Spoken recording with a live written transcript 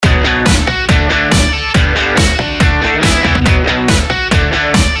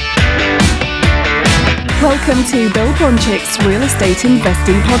Bronchick's Real Estate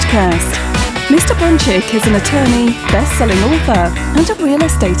Investing Podcast. Mr. Bronchick is an attorney, best-selling author, and a real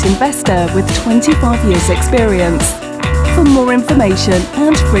estate investor with 25 years' experience. For more information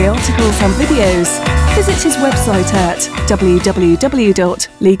and free articles and videos, visit his website at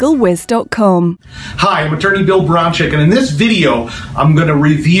www.legalwiz.com. Hi, I'm attorney Bill Bronchick, and in this video, I'm going to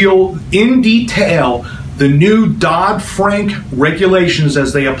reveal in detail the new Dodd-Frank regulations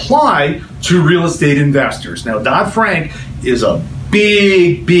as they apply to real estate investors. Now, Dodd-Frank is a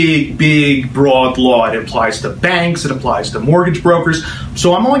big, broad law. It applies to banks, it applies to mortgage brokers.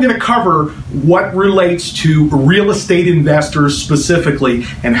 So I'm only going to cover what relates to real estate investors specifically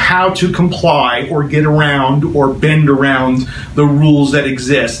and how to comply or get around or bend around the rules that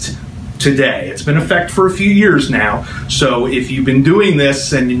exist today. It's been in effect for a few years now. So if you've been doing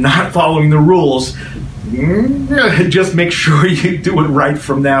this and you're not following the rules, just make sure you do it right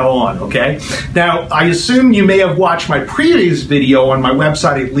from now on, okay? Now, I assume you may have watched my previous video on my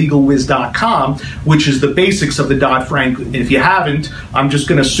website at legalwiz.com, which is the basics of the Dodd-Frank. If you haven't, I'm just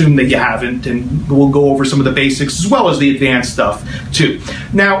going to assume that you haven't, and we'll go over some of the basics as well as the advanced stuff, too.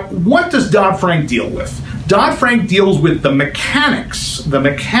 Now, what does Dodd-Frank deal with? Dodd-Frank deals with the mechanics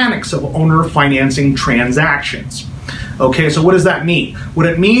of owner financing transactions. Okay, so what does that mean? What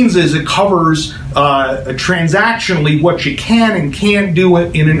it means is it covers transactionally what you can and can't do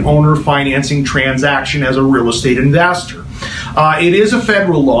in an owner financing transaction as a real estate investor. It is a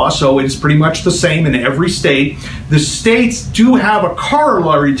federal law, so it's pretty much the same in every state. The states do have a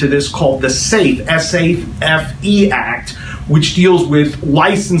corollary to this called the SAFE, S-A-F-E Act, which deals with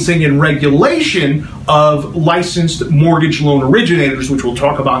licensing and regulation of licensed mortgage loan originators, which we'll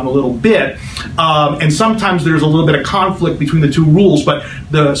talk about in a little bit. And sometimes there's a little bit of conflict between the two rules, but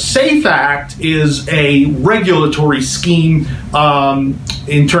the SAFE Act is a regulatory scheme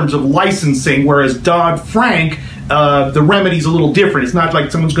in terms of licensing, whereas Dodd-Frank, the remedy's a little different. It's not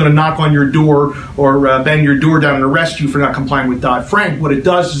like someone's going to knock on your door or bang your door down and arrest you for not complying with Dodd-Frank. What it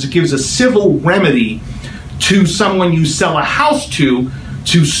does is it gives a civil remedy to someone you sell a house to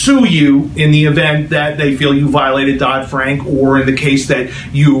sue you in the event that they feel you violated Dodd-Frank, or in the case that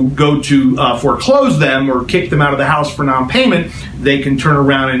you go to foreclose them or kick them out of the house for non-payment, they can turn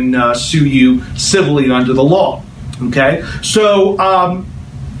around and sue you civilly under the law. Okay? So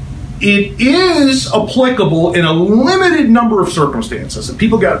it is applicable in a limited number of circumstances. And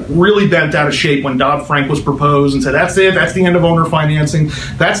people got really bent out of shape when Dodd-Frank was proposed and said, that's it, that's the end of owner financing,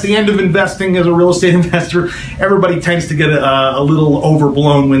 that's the end of investing as a real estate investor. Everybody tends to get a little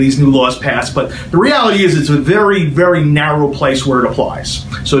overblown when these new laws pass, but the reality is it's a very, very narrow place where it applies.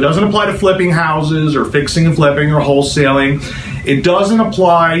 So it doesn't apply to flipping houses or fixing and flipping or wholesaling. It doesn't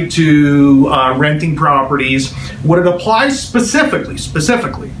apply to renting properties. What it applies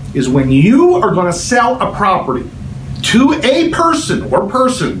specifically is when you are going to sell a property to a person or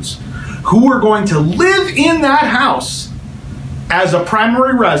persons who are going to live in that house as a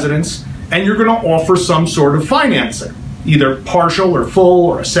primary residence, and you're going to offer some sort of financing, either partial or full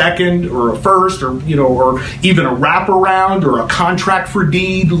or a second or a first, or or even a wraparound or a contract for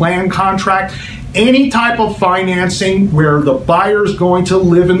deed, land contract. Any type of financing where the buyer is going to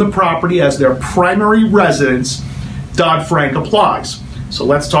live in the property as their primary residence, Dodd-Frank applies. So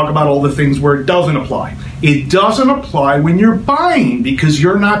let's talk about all the things where it doesn't apply. It doesn't apply when you're buying, because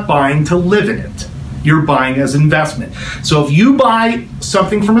you're not buying to live in it. You're buying as investment. So if you buy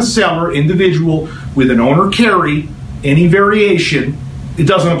something from a seller, individual, with an owner carry, any variation, it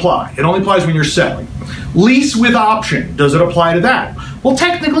doesn't apply. It only applies when you're selling. Lease with option, does it apply to that? Well,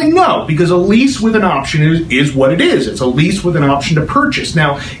 technically no, because a lease with an option is what it is. It's a lease with an option to purchase.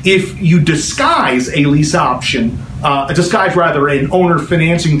 Now, if you disguise a lease option, an owner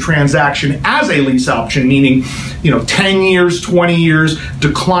financing transaction as a lease option, meaning 10 years, 20 years,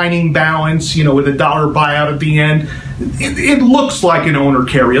 declining balance, with $1 buyout at the end, it looks like an owner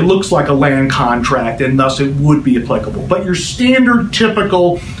carry. It looks like a land contract, and thus it would be applicable. But your standard,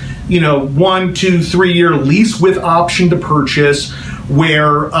 typical 1, 2, 3 year lease with option to purchase,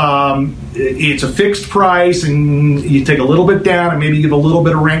 where it's a fixed price and you take a little bit down and maybe give a little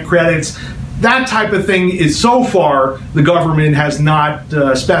bit of rent credits. That type of thing is, so far, the government has not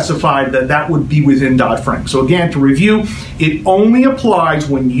specified that would be within Dodd-Frank. So again, to review, it only applies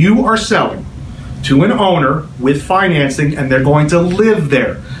when you are selling to an owner with financing and they're going to live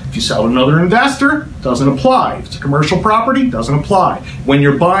there. If you sell to another investor, doesn't apply. If it's a commercial property, doesn't apply. When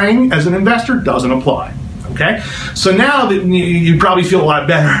you're buying as an investor, doesn't apply. Okay? So now that you probably feel a lot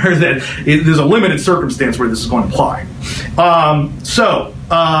better that there's a limited circumstance where this is going to apply.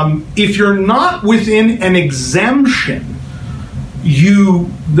 If you're not within an exemption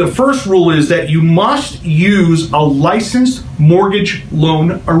the first rule is that you must use a licensed mortgage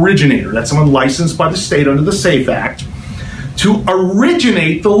loan originator. That's someone licensed by the state under the SAFE Act to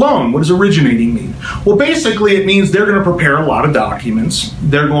originate the loan. What does originating mean? Well, basically it means they're going to prepare a lot of documents.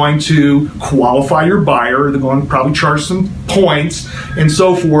 They're going to qualify your buyer. They're going to probably charge some points and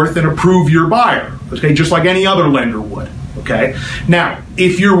so forth and approve your buyer, okay, just like any other lender would. Okay. Now,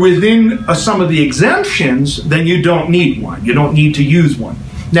 if you're within some of the exemptions, then you don't need one. You don't need to use one.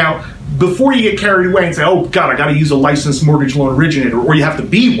 Now, before you get carried away and say, oh, God, I got to use a licensed mortgage loan originator, or you have to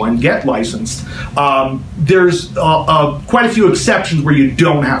be one, get licensed, there's quite a few exceptions where you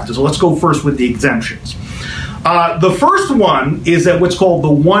don't have to. So let's go first with the exemptions. The first one is at what's called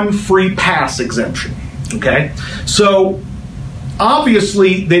the one free pass exemption. Okay. So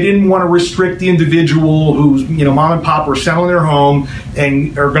obviously, they didn't want to restrict the individual who's, mom and pop are selling their home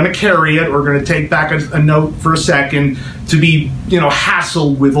and are going to carry it or going to take back a note for a second to be,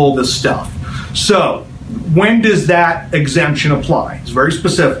 hassled with all this stuff. So, when does that exemption apply? It's very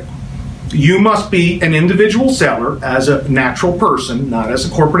specific. You must be an individual seller as a natural person, not as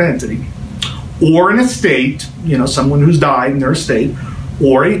a corporate entity, or an estate, someone who's died in their estate,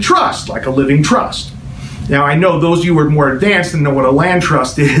 or a trust, like a living trust. Now, I know those of you who are more advanced and know what a land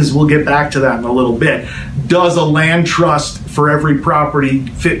trust is. We'll get back to that in a little bit. Does a land trust for every property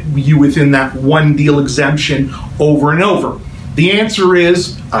fit you within that one deal exemption over and over? The answer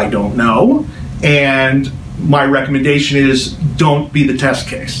is, I don't know. And my recommendation is don't be the test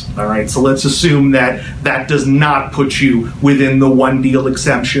case. All right, so let's assume that that does not put you within the one deal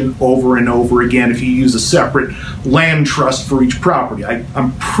exemption over and over again if you use a separate land trust for each property.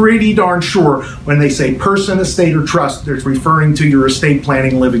 I'm pretty darn sure when they say person, estate, or trust, they're referring to your estate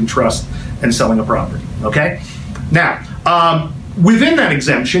planning, living trust, and selling a property. Okay? Now, within that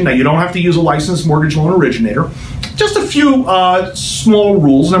exemption, now you don't have to use a licensed mortgage loan originator. Just a few small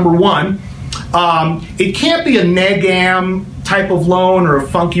rules. Number one, it can't be a neg-am type of loan or a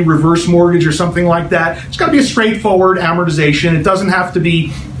funky reverse mortgage or something like that. It's got to be a straightforward amortization. It doesn't have to be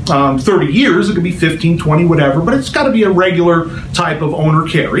 30 years. It could be 15, 20, whatever, but it's got to be a regular type of owner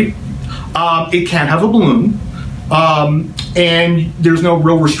carry. It can't have a balloon. And there's no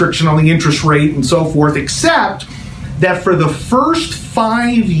real restriction on the interest rate and so forth, except that for the first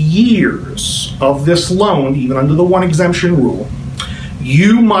 5 years of this loan, even under the one exemption rule,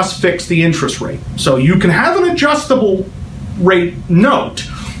 you must fix the interest rate. So you can have an adjustable rate note,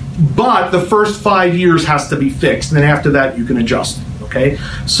 but the first 5 years has to be fixed. And then after that, you can adjust it, okay?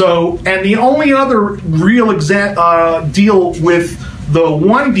 So, and the only other real deal with the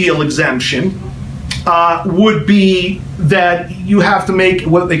one deal exemption would be that you have to make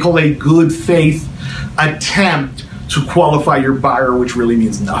what they call a good faith attempt to qualify your buyer, which really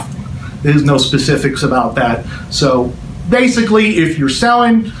means nothing. There's no specifics about that. So basically, if you're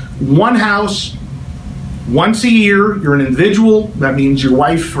selling one house once a year, you're an individual. That means your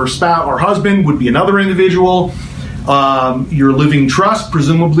wife or spouse or husband would be another individual. Your living trust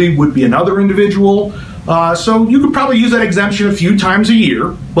presumably would be another individual. So you could probably use that exemption a few times a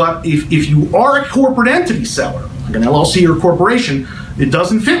year. But if you are a corporate entity seller, like an LLC or corporation, it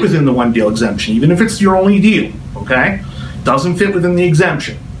doesn't fit within the one deal exemption, even if it's your only deal. Okay, doesn't fit within the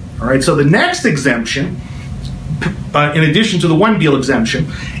exemption. All right. So the next exemption, in addition to the one deal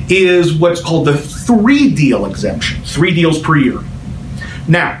exemption, is what's called the 3-deal exemption, 3 deals per year.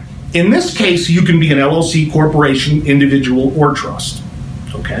 Now, in this case, you can be an LLC, corporation, individual, or trust.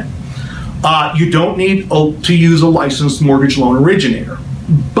 Okay. You don't need to use a licensed mortgage loan originator,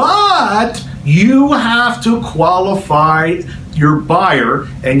 but you have to qualify your buyer,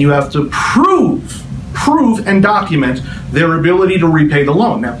 and you have to prove and document their ability to repay the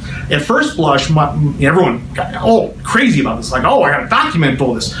loan. Now, at first blush, everyone got all crazy about this, like, oh, I got to document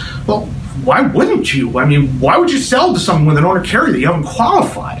all this. Well, why wouldn't you? I mean, why would you sell to someone with an owner carry that you haven't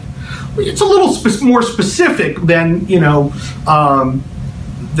qualified? It's a little more specific than,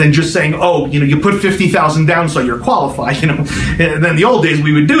 than just saying, oh, you put $50,000 down so you're qualified. And then in the old days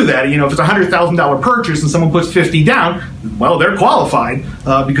we would do that. If it's a $100,000 purchase and someone puts 50 down, well, they're qualified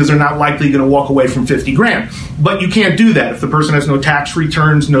because they're not likely going to walk away from 50 grand. But you can't do that if the person has no tax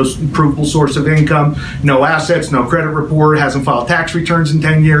returns, no provable source of income, no assets, no credit report, hasn't filed tax returns in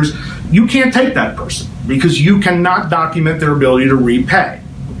 10 years. You can't take that person because you cannot document their ability to repay.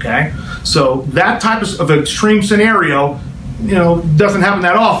 Okay, so that type of extreme scenario, doesn't happen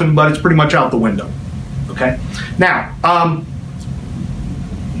that often, but it's pretty much out the window. Okay. Now,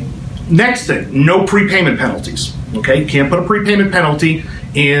 next thing, no prepayment penalties. Okay, can't put a prepayment penalty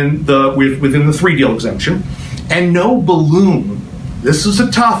in within the 3-deal exemption, and no balloon this is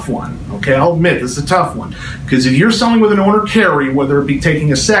a tough one. Okay, I'll admit this is a tough one, because if you're selling with an owner carry, whether it be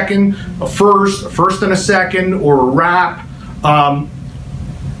taking a second, a first and a second, or a wrap,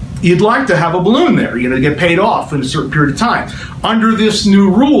 you'd like to have a balloon there, to get paid off in a certain period of time. Under this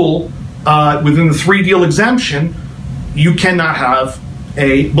new rule, within the 3-deal exemption, you cannot have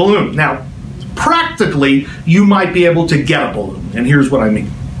a balloon. Now, practically, you might be able to get a balloon, and here's what I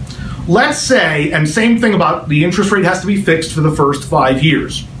mean. Let's say, and same thing about the interest rate has to be fixed for the first 5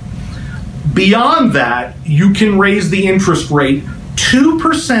 years. Beyond that, you can raise the interest rate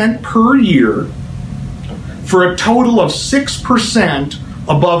 2% per year for a total of 6%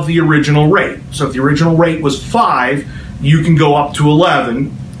 above the original rate. So if the original rate was 5, you can go up to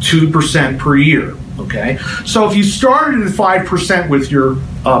 11, 2% per year. Okay, so if you started at 5% with your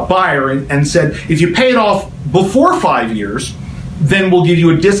buyer and said, if you pay it off before 5 years, then we'll give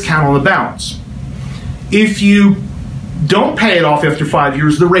you a discount on the balance. If you don't pay it off after 5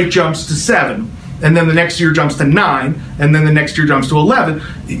 years, the rate jumps to 7, and then the next year jumps to 9, and then the next year jumps to 11.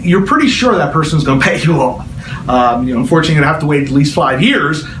 You're pretty sure that person's going to pay you off. Unfortunately, you're going to have to wait at least 5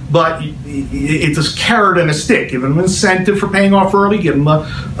 years, but it's a carrot and a stick. Give them an incentive for paying off early, give them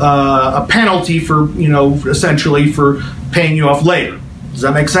a penalty for, essentially for paying you off later. Does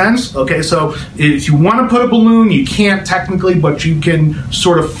that make sense? Okay, so if you want to put a balloon, you can't technically, but you can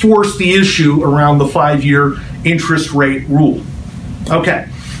sort of force the issue around the 5-year interest rate rule. Okay,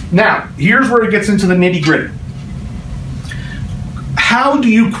 now here's where it gets into the nitty-gritty. How do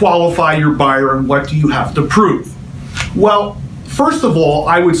you qualify your buyer, and what do you have to prove? Well, first of all,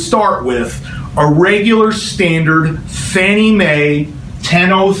 I would start with a regular standard Fannie Mae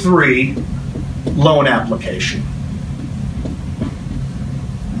 1003 loan application.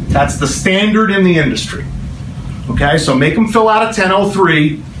 That's the standard in the industry. Okay, so make them fill out a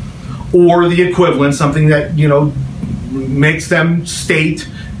 1003 or the equivalent, something that makes them state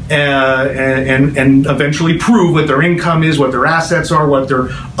and eventually prove what their income is, what their assets are, what their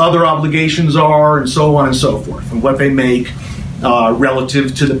other obligations are, and so on and so forth, and what they make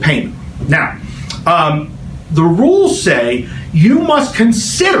relative to the payment. Now, the rules say you must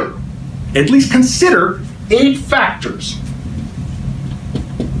at least consider 8 factors.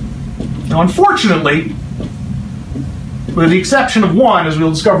 Now, unfortunately, with the exception of one, as we'll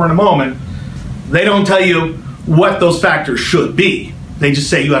discover in a moment, they don't tell you what those factors should be. They just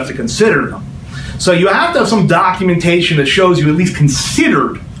say you have to consider them. So you have to have some documentation that shows you at least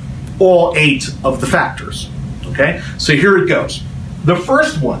considered all 8 of the factors. Okay? So here it goes. The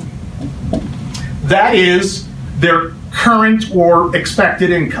first one, that is their current or expected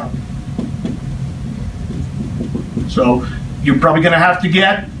income. So you're probably going to have to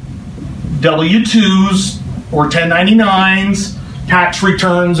get W-2s or 1099s, tax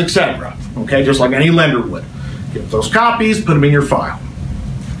returns, etc. Okay, just like any lender would. Get those copies, put them in your file.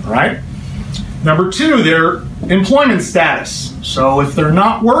 All right? Number 2, their employment status. So if they're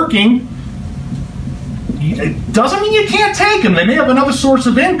not working, it doesn't mean you can't take them. They may have another source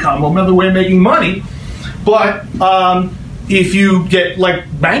of income, another way of making money, but if you get like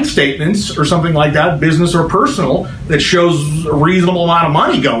bank statements or something like that, business or personal, that shows a reasonable amount of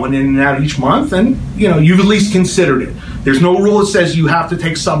money going in and out each month, then you've at least considered it. There's no rule that says you have to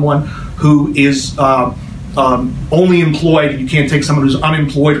take someone who is only employed. You can't take someone who's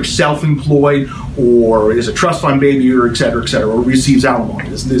unemployed or self-employed or is a trust fund baby or et cetera, or receives alimony.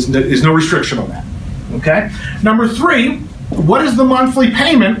 There's no restriction on that. Okay. Number 3, what is the monthly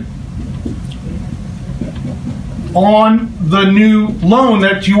payment on the new loan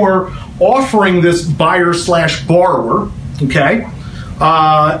that you are offering this buyer/borrower, okay?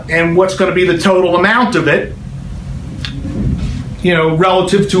 And what's going to be the total amount of it,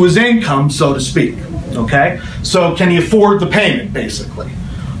 relative to his income, so to speak, okay? So can he afford the payment, basically?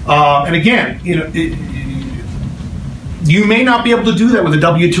 And again, you may not be able to do that with a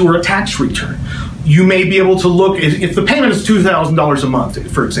W-2 or a tax return. You may be able to look, if the payment is $2,000 a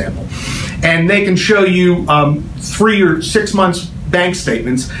month, for example, and they can show you 3 or 6 months bank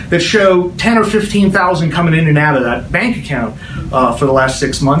statements that show 10 or 15,000 coming in and out of that bank account for the last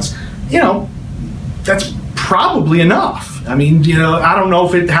 6 months, that's probably enough. I mean, I don't know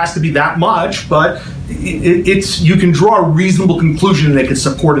if it has to be that much, but it's you can draw a reasonable conclusion that they could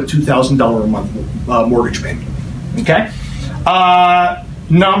support a $2,000 a month mortgage payment. Okay.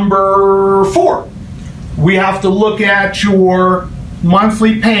 Number 4, we have to look at your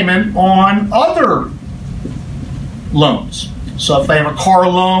monthly payment on other loans. So if they have a car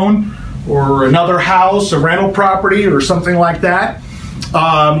loan or another house, a rental property or something like that,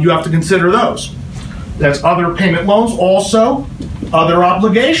 you have to consider those. That's other payment loans, also other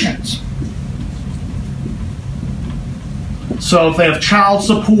obligations. So if they have child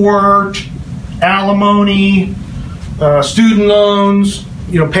support, alimony, student loans,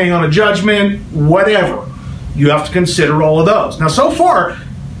 paying on a judgment, whatever, you have to consider all of those. Now, so far,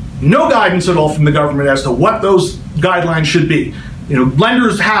 no guidance at all from the government as to what those guidelines should be.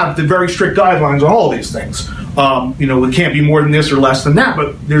 Lenders have the very strict guidelines on all these things. It can't be more than this or less than that,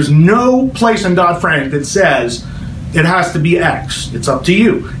 but there's no place in Dodd-Frank that says it has to be X. It's up to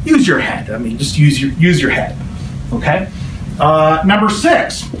you. Use your head. Just use your head. Okay? Number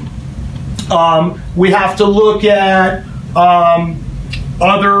 6, we have to look at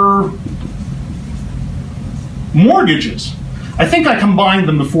other mortgages. I think I combined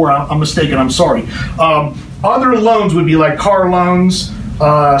them before. I'm mistaken. I'm sorry. Other loans would be like car loans,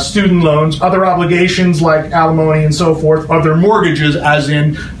 student loans, other obligations like alimony and so forth, other mortgages as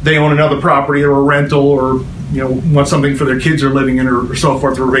in they own another property or a rental or want something for their kids are living in or so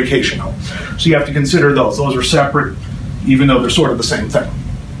forth, or a vacation home. So you have to consider those. Those are separate, even though they're sort of the same thing.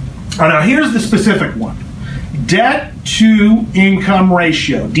 Now here's the specific one. Debt to income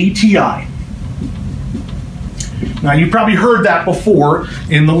ratio, DTI. Now, you've probably heard that before.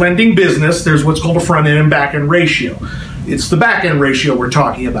 In the lending business, there's what's called a front-end and back-end ratio. It's the back-end ratio we're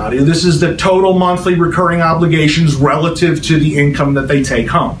talking about. This is the total monthly recurring obligations relative to the income that they take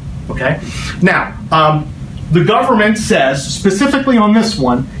home. Okay? Now, the government says, specifically on this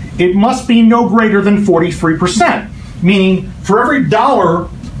one, it must be no greater than 43%, meaning for every dollar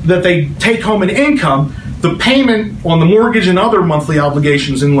that they take home in income, the payment on the mortgage and other monthly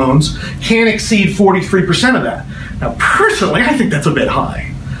obligations and loans can't exceed 43% of that. Now, personally, I think that's a bit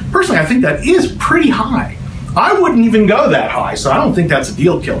high. Personally, I think that is pretty high. I wouldn't even go that high, so I don't think that's a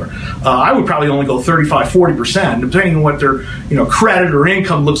deal killer. I would probably only go 35, 40%, depending on what their credit or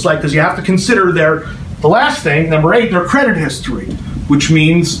income looks like, because you have to consider the last thing, number 8, their credit history, which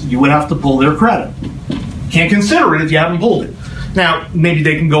means you would have to pull their credit. Can't consider it if you haven't pulled it. Now, maybe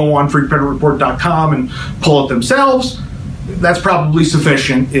they can go on freecreditreport.com and pull it themselves. That's probably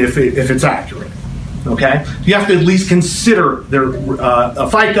sufficient if it's accurate. Okay? You have to at least consider their a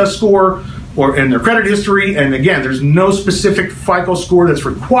FICO score and their credit history. And again, there's no specific FICO score that's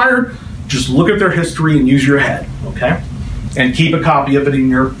required. Just look at their history and use your head. Okay? And keep a copy of it in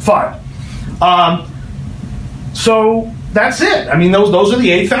your file. So that's it. Those are the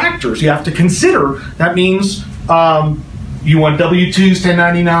 8 factors you have to consider. That means you want W-2s,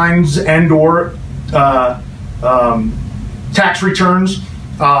 1099s, and or tax returns,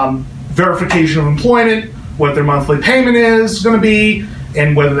 verification of employment, what their monthly payment is going to be,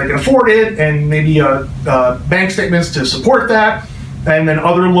 and whether they can afford it, and maybe bank statements to support that, and then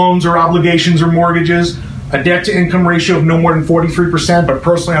other loans or obligations or mortgages, a debt-to-income ratio of no more than 43%, but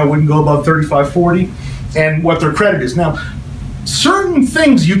personally I wouldn't go above 35, 40, and what their credit is. Now, certain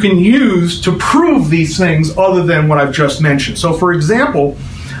things you can use to prove these things other than what I've just mentioned. So, for example,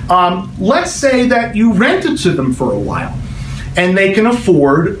 let's say that you rented to them for a while, and they can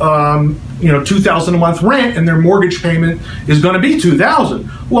afford, $2,000 a month rent, and their mortgage payment is going to be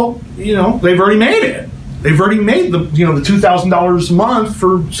 $2,000. Well, they've already made it. They've already made the $2,000 a month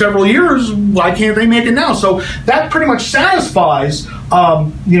for several years. Why can't they make it now? So that pretty much satisfies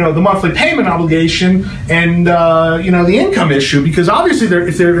the monthly payment obligation and the income issue, because obviously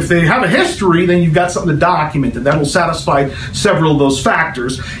if they have a history, then you've got something to document, and that will satisfy several of those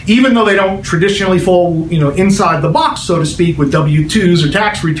factors, even though they don't traditionally fall inside the box, so to speak, with W-2s or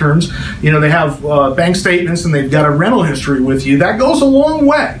tax returns. They have bank statements and they've got a rental history with you. That goes a long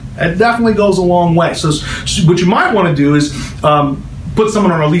way. It definitely goes a long way. So what you might want to do is put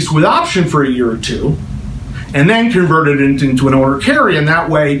someone on a lease with option for a year or two, and then convert it into an owner carry, and that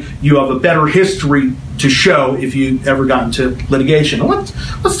way you have a better history to show if you ever got into litigation.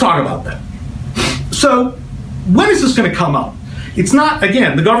 Let's talk about that. So when is this going to come up? It's not,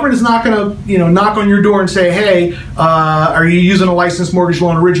 again, the government is not going to knock on your door and say, hey, are you using a licensed mortgage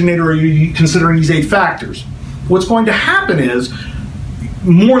loan originator, or are you considering these 8 factors? What's going to happen is,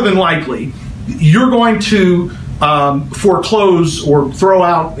 more than likely, you're going to foreclose or throw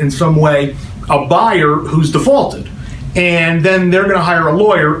out in some way a buyer who's defaulted. And then they're going to hire a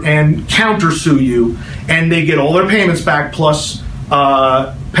lawyer and countersue you, and they get all their payments back plus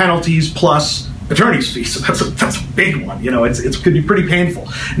penalties plus attorney's fees. So that's a big one. It could be pretty painful.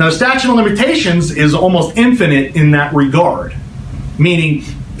 Now, the statute of limitations is almost infinite in that regard, meaning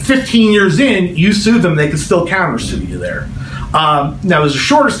 15 years in, you sue them, they can still countersue you there. Now, there's a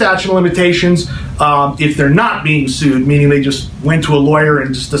shorter statute of limitations if they're not being sued, meaning they just went to a lawyer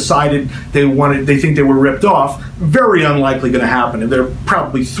and just decided they think they were ripped off. Very unlikely going to happen. And they're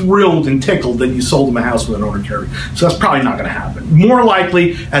probably thrilled and tickled that you sold them a house with an owner carry. So that's probably not going to happen. More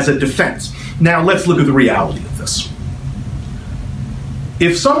likely as a defense. Now, let's look at the reality of this.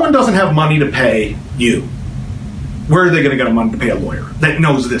 if someone doesn't have money to pay you, where are they going to get money to pay a lawyer that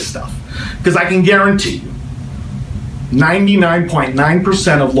knows this stuff? Because I can guarantee you,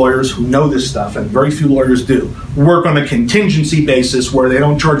 99.9% of lawyers who know this stuff, and very few lawyers do, work on a contingency basis where they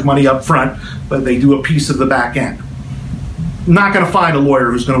don't charge money up front, but they do a piece of the back end. Not going to find a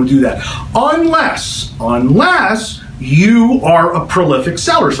lawyer who's going to do that. Unless you are a prolific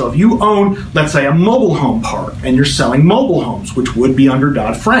seller. So if you own, let's say, a mobile home park, and you're selling mobile homes, which would be under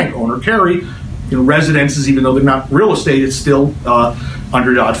Dodd-Frank, owner carry, residences, even though they're not real estate, it's still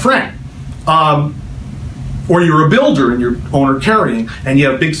under Dodd-Frank. Or you're a builder and you're owner carrying and you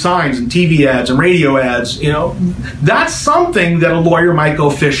have big signs and TV ads and radio ads, that's something that a lawyer might go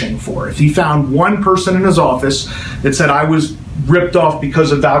fishing for. If he found one person in his office that said, I was ripped off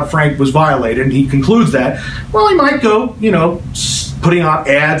because of Dodd-Frank was violated, and he concludes that, well, he might go, putting out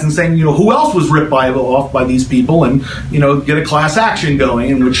ads and saying, who else was ripped off by these people, and, get a class action going,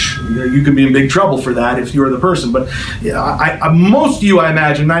 in which you could be in big trouble for that if you're the person. But most of you, I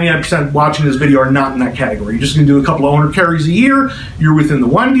imagine, 99% watching this video are not in that category. You're just going to do a couple of owner carries a year. You're within the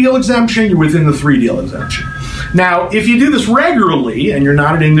 1 deal exemption. You're within the 3 deal exemption. Now, if you do this regularly and you're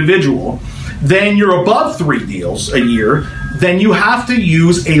not an individual, then you're above 3 deals a year. Then you have to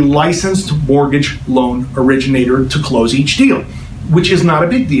use a licensed mortgage loan originator to close each deal, which is not a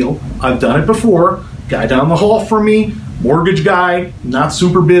big deal. I've done it before. Guy down the hall from me, mortgage guy, not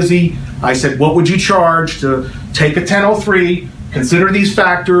super busy. I said, what would you charge to take a 1003, consider these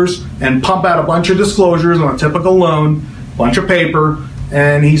factors, and pump out a bunch of disclosures on a typical loan, bunch of paper?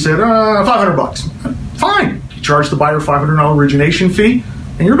 And he said, $500. Fine. You charge the buyer $500 origination fee,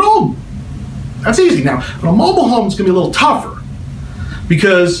 and you're golden. That's easy. Now, on a mobile home, it's going to be a little tougher,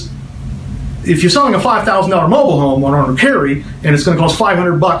 because if you're selling a $5,000 mobile home on owner carry and it's going to cost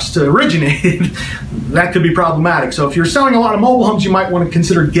 $500 to originate it, that could be problematic. So if you're selling a lot of mobile homes, you might want to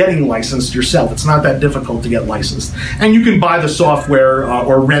consider getting licensed yourself. It's not that difficult to get licensed. And you can buy the software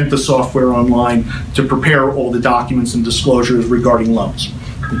or rent the software online to prepare all the documents and disclosures regarding loans.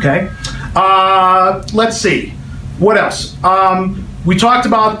 Okay? Let's see. What else? We talked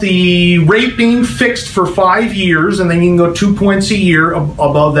about the rate being fixed for 5 years, and then you can go 2 points a year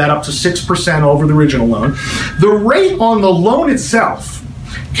above that, up to 6% over the original loan. The rate on the loan itself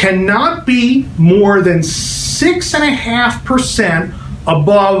cannot be more than 6.5%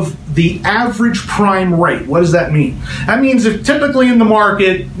 above the average prime rate. What does that mean? That means if typically in the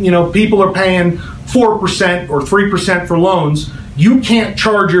market, people are paying 4% or 3% for loans, you can't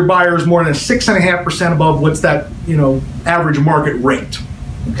charge your buyers more than 6.5% above what's that, average market rate.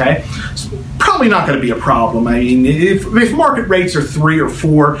 Okay? It's probably not going to be a problem. I mean, if market rates are 3 or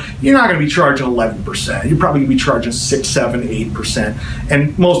 4, you're not going to be charging 11%. You're probably going to be charging 6, 7, 8%.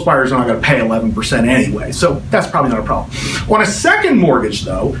 And most buyers are not going to pay 11% anyway. So that's probably not a problem. On a second mortgage,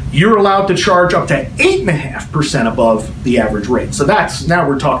 though, you're allowed to charge up to 8.5% above the average rate. So now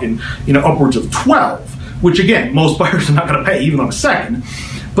we're talking, upwards of 12. Which, again, most buyers are not going to pay, even on a second.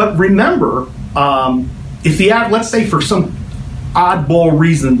 But remember, if let's say for some oddball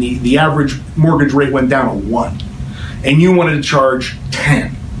reason, the average mortgage rate went down to 1, and you wanted to charge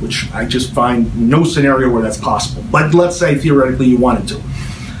 10, which I just find no scenario where that's possible. But let's say theoretically you wanted to.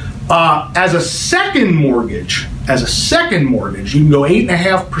 As a second mortgage, you can go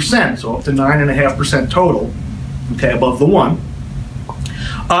 8.5%, so up to 9.5% total, okay, above the 1.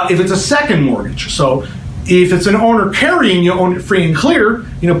 If it's a second mortgage, so if it's an owner carrying, you own it free and clear,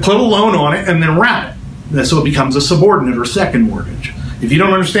 put a loan on it and then wrap it. So it becomes a subordinate or second mortgage. If you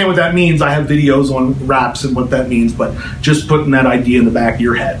don't understand what that means, I have videos on wraps and what that means, but just putting that idea in the back of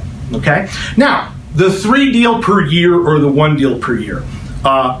your head. Okay? Now, the 3 deal per year or the 1 deal per year.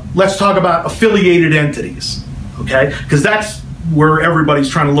 Let's talk about affiliated entities. Okay? Because that's where everybody's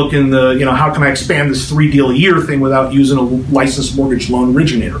trying to look in the, how can I expand this 3 deal a year thing without using a licensed mortgage loan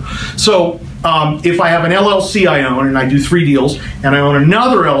originator? So if I have an LLC I own and I do 3 deals, and I own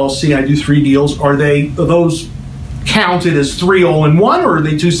another LLC I do 3 deals, are those counted as 3 all in one, or are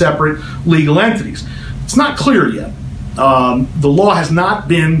they 2 separate legal entities? It's not clear yet. The law has not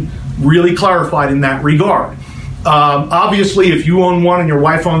been really clarified in that regard. Obviously, if you own one and your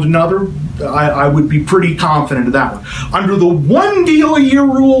wife owns another, I would be pretty confident of that one. Under the 1 deal a year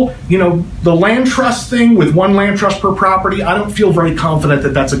rule, the land trust thing with 1 land trust per property, I don't feel very confident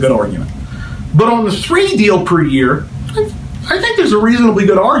that that's a good argument. But on the 3 deal per year, I think there's a reasonably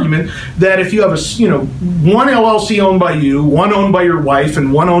good argument that if you have one LLC owned by you, 1 owned by your wife,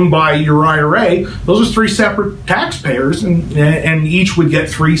 and 1 owned by your IRA, those are 3 separate taxpayers, and each would get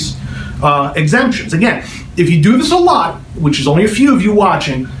 3 exemptions. Again, if you do this a lot, which is only a few of you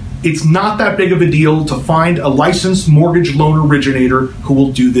watching, it's not that big of a deal to find a licensed mortgage loan originator who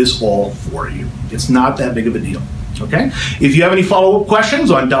will do this all for you. It's not that big of a deal. Okay? If you have any follow-up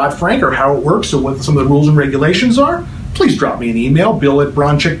questions on Dodd-Frank or how it works or what some of the rules and regulations are, please drop me an email,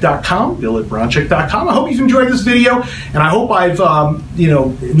 bill@bronchick.com, bill@bronchick.com. I hope you've enjoyed this video, and I hope I've,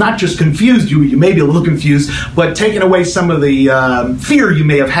 not just confused you may be a little confused, but taken away some of the fear you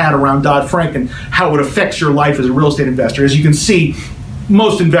may have had around Dodd-Frank and how it affects your life as a real estate investor. As you can see,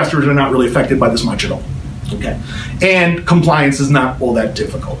 most investors are not really affected by this much at all. Okay, and compliance is not all that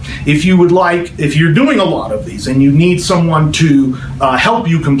difficult. If you're doing a lot of these and you need someone to help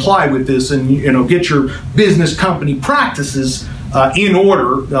you comply with this and get your business company practices in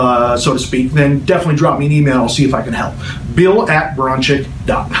order, so to speak, then definitely drop me an email. I'll see if I can help.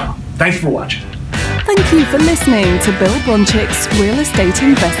 bill@bronchick.com. Thanks for watching. Thank you for listening to Bill Bronchick's Real Estate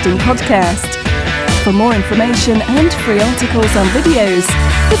Investing Podcast. For more information and free articles and videos,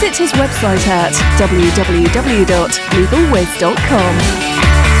 visit his website at www.legalwiz.com.